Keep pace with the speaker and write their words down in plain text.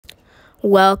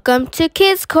Welcome to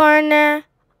Kids Corner.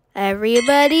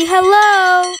 Everybody,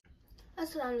 hello.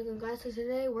 Assalamualaikum guys. So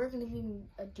today we're going to be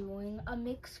doing a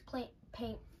mixed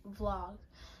paint vlog.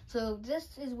 So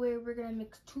this is where we're going to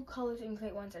mix two colors and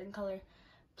create one certain color.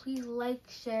 Please like,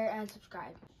 share, and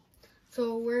subscribe.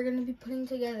 So we're going to be putting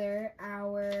together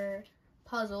our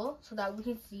puzzle so that we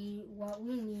can see what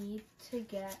we need to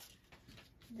get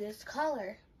this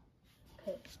color.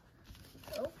 Okay,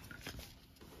 so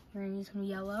we're going to need some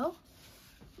yellow.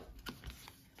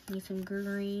 Need some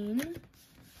green.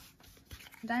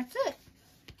 That's it.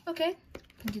 Okay,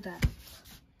 we can do that.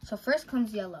 So first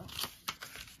comes yellow,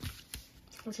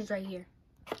 which is right here.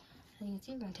 As you can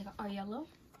see, we're gonna take our yellow.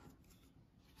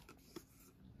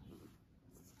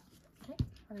 Okay,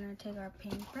 we're gonna take our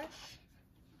paintbrush.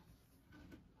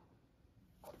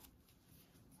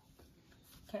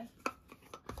 Okay.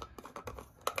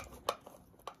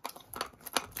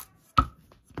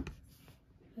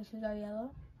 This is our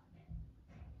yellow.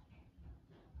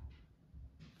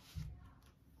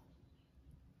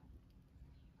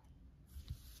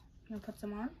 I'm gonna put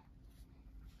some on.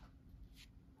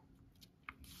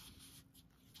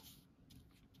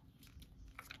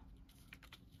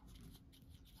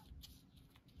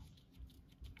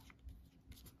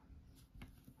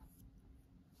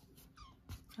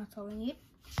 That's all we need.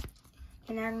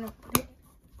 And now I'm gonna put it.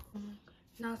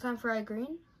 Now it's time for our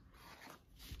green.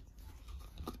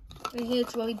 And here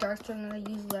it's really dark, so I'm gonna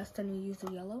use less than we use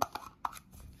the yellow.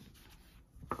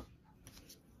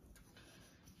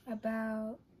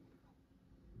 About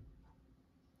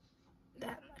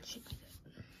that much should be good.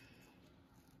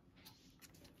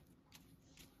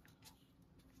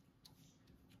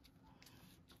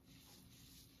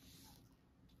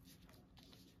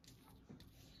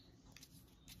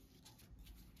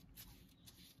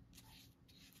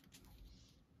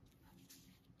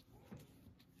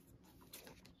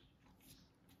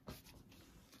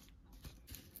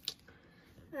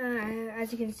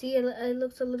 As you can see, it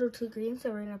looks a little too green, so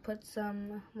we're gonna put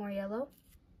some more yellow.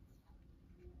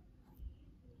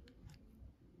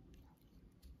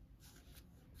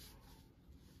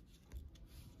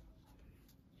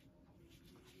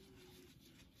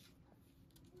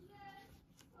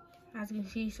 As you can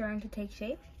see, it's starting to take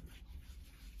shape.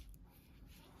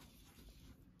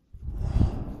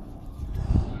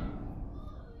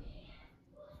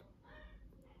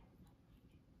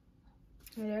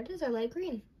 And there it is, our light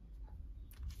green.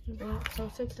 Bring it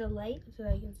closer to the light so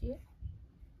that you can see it.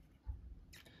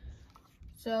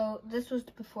 So this was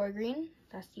the before green.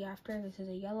 That's the after. This is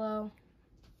a yellow.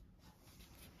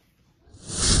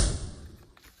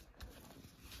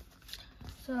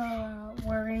 So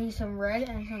we're gonna use some red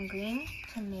and some green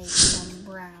to make some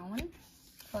brown.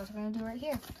 So that's what we're gonna do right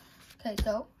here. Okay,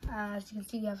 so as you can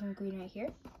see, we have some green right here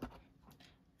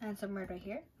and some red right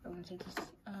here. I'm gonna take this.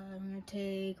 I'm gonna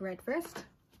take red first.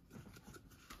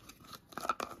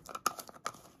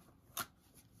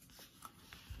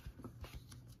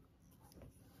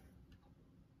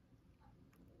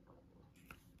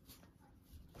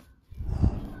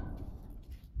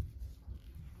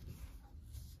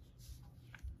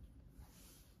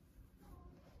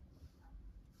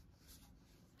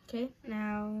 Okay,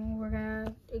 now we're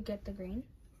gonna get the green.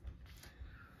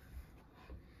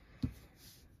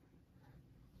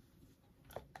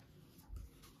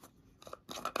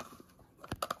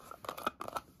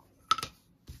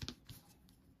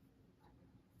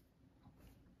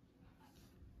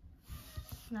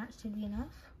 That should be enough.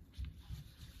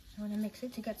 I'm gonna mix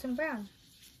it to get some brown.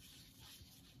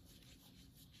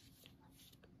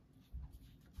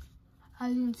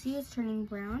 As you can see, it's turning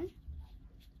brown.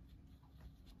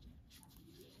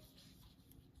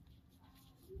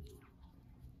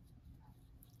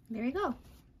 There we go.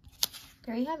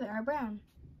 There you have it, our brown.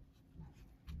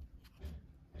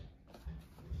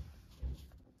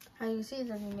 As you can see,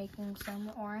 it's I'm making some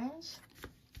orange.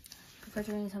 First,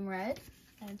 we're doing some red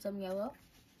and some yellow.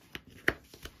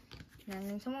 Now I'm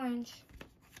doing some orange.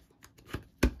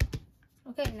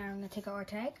 Okay, now I'm gonna take out our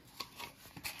tag.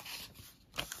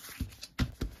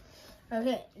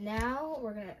 Okay, now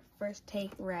we're gonna first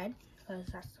take red because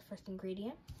that's the first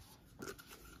ingredient.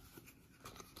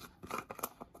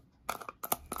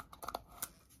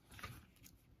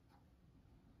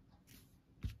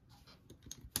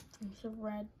 Use a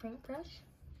red paintbrush.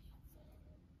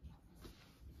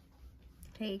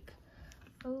 Take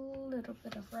a little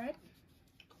bit of red.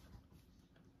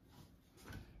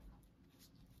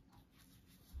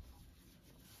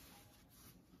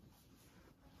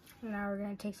 Now we're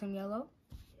going to take some yellow,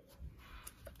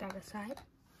 put that aside.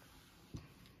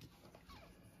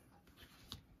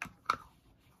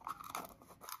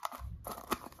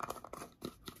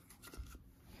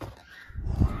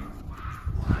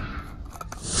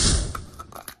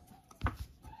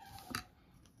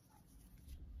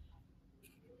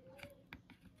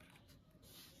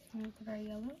 with our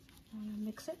yellow. I'm gonna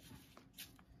mix it.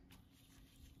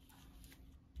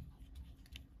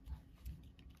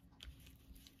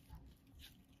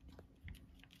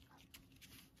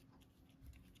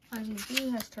 As you see,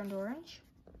 it has turned orange.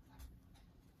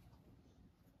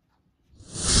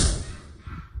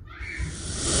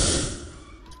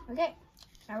 Okay,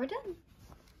 now we're done.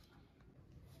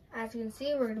 As you can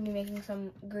see, we're gonna be making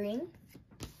some green.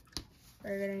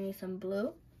 We're gonna need some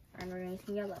blue, and we're gonna need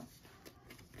some yellow.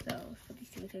 So let's put these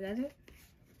two together.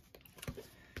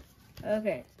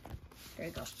 Okay, there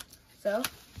you go. So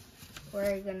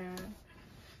we're gonna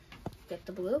get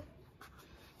the blue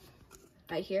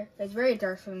right here. It's very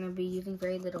dark, so I'm gonna be using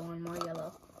very little and more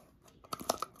yellow.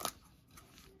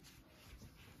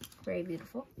 Very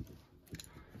beautiful.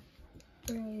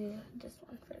 We're gonna use this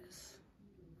one first.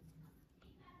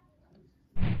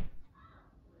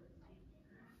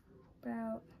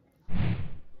 About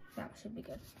that should be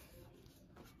good.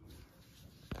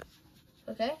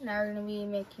 Okay, now we're gonna be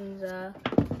making the.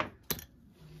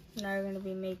 Now we're gonna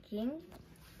be making.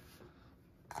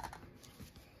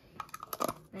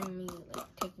 And me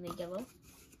like taking the yellow.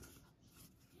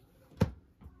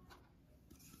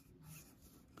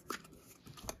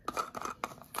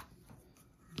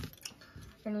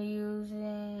 We're gonna be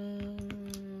using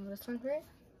this one for it.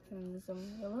 And use some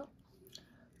yellow.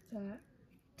 So I'm gonna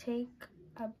take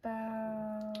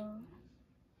about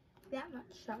that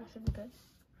much. That much should be good.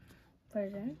 Put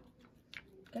it in.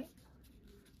 Okay.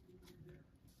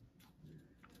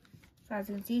 So as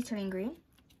you can see, it's turning green.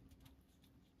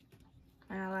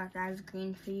 I know that that's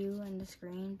green for you in the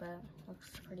screen, but it looks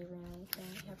pretty green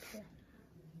up here.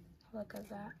 Look at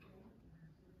that.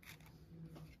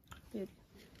 Dude.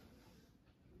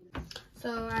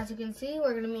 So as you can see,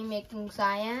 we're gonna be making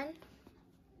cyan.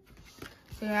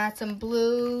 So we're gonna add some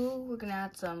blue, we're gonna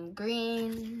add some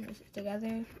green, mix it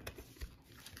together.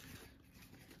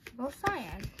 Both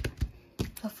cyan.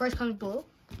 So first comes blue.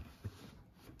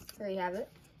 There you have it.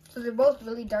 So they're both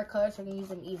really dark colors, so you can use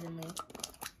them evenly.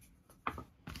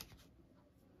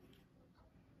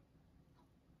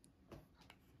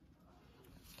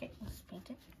 Okay, let's paint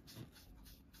it.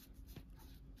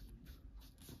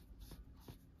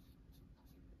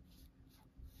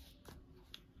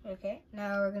 Okay,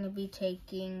 now we're gonna be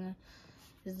taking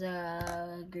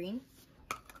the green.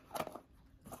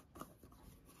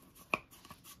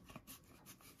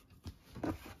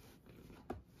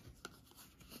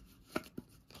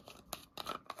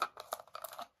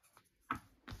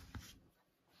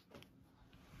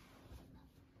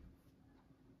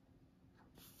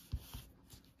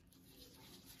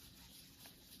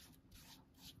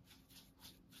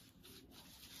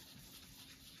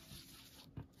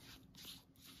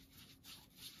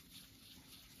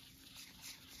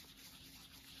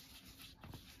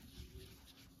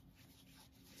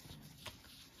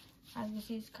 As you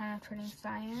see, it's kind of turning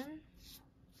cyan.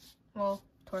 Well,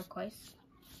 turquoise.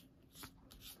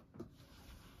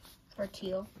 Or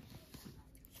teal.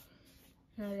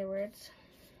 In other words.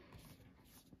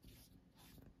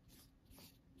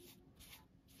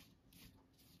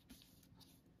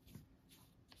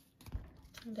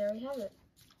 And there we have it.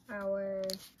 Our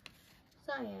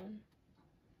cyan.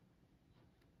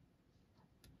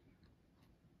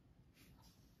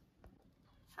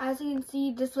 As you can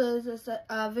see, this was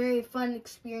a very fun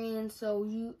experience.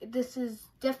 So this is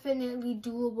definitely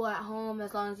doable at home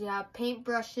as long as you have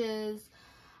paintbrushes.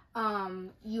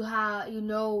 You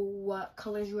know what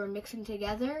colors you are mixing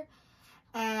together,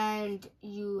 and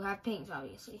you have paints,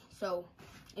 obviously. So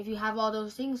if you have all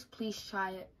those things, please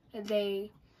try it.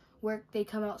 They work. They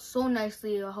come out so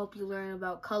nicely. It'll help you learn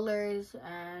about colors,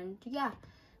 and yeah.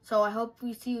 So I hope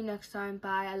we see you next time.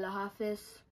 Bye. Allah Hafiz.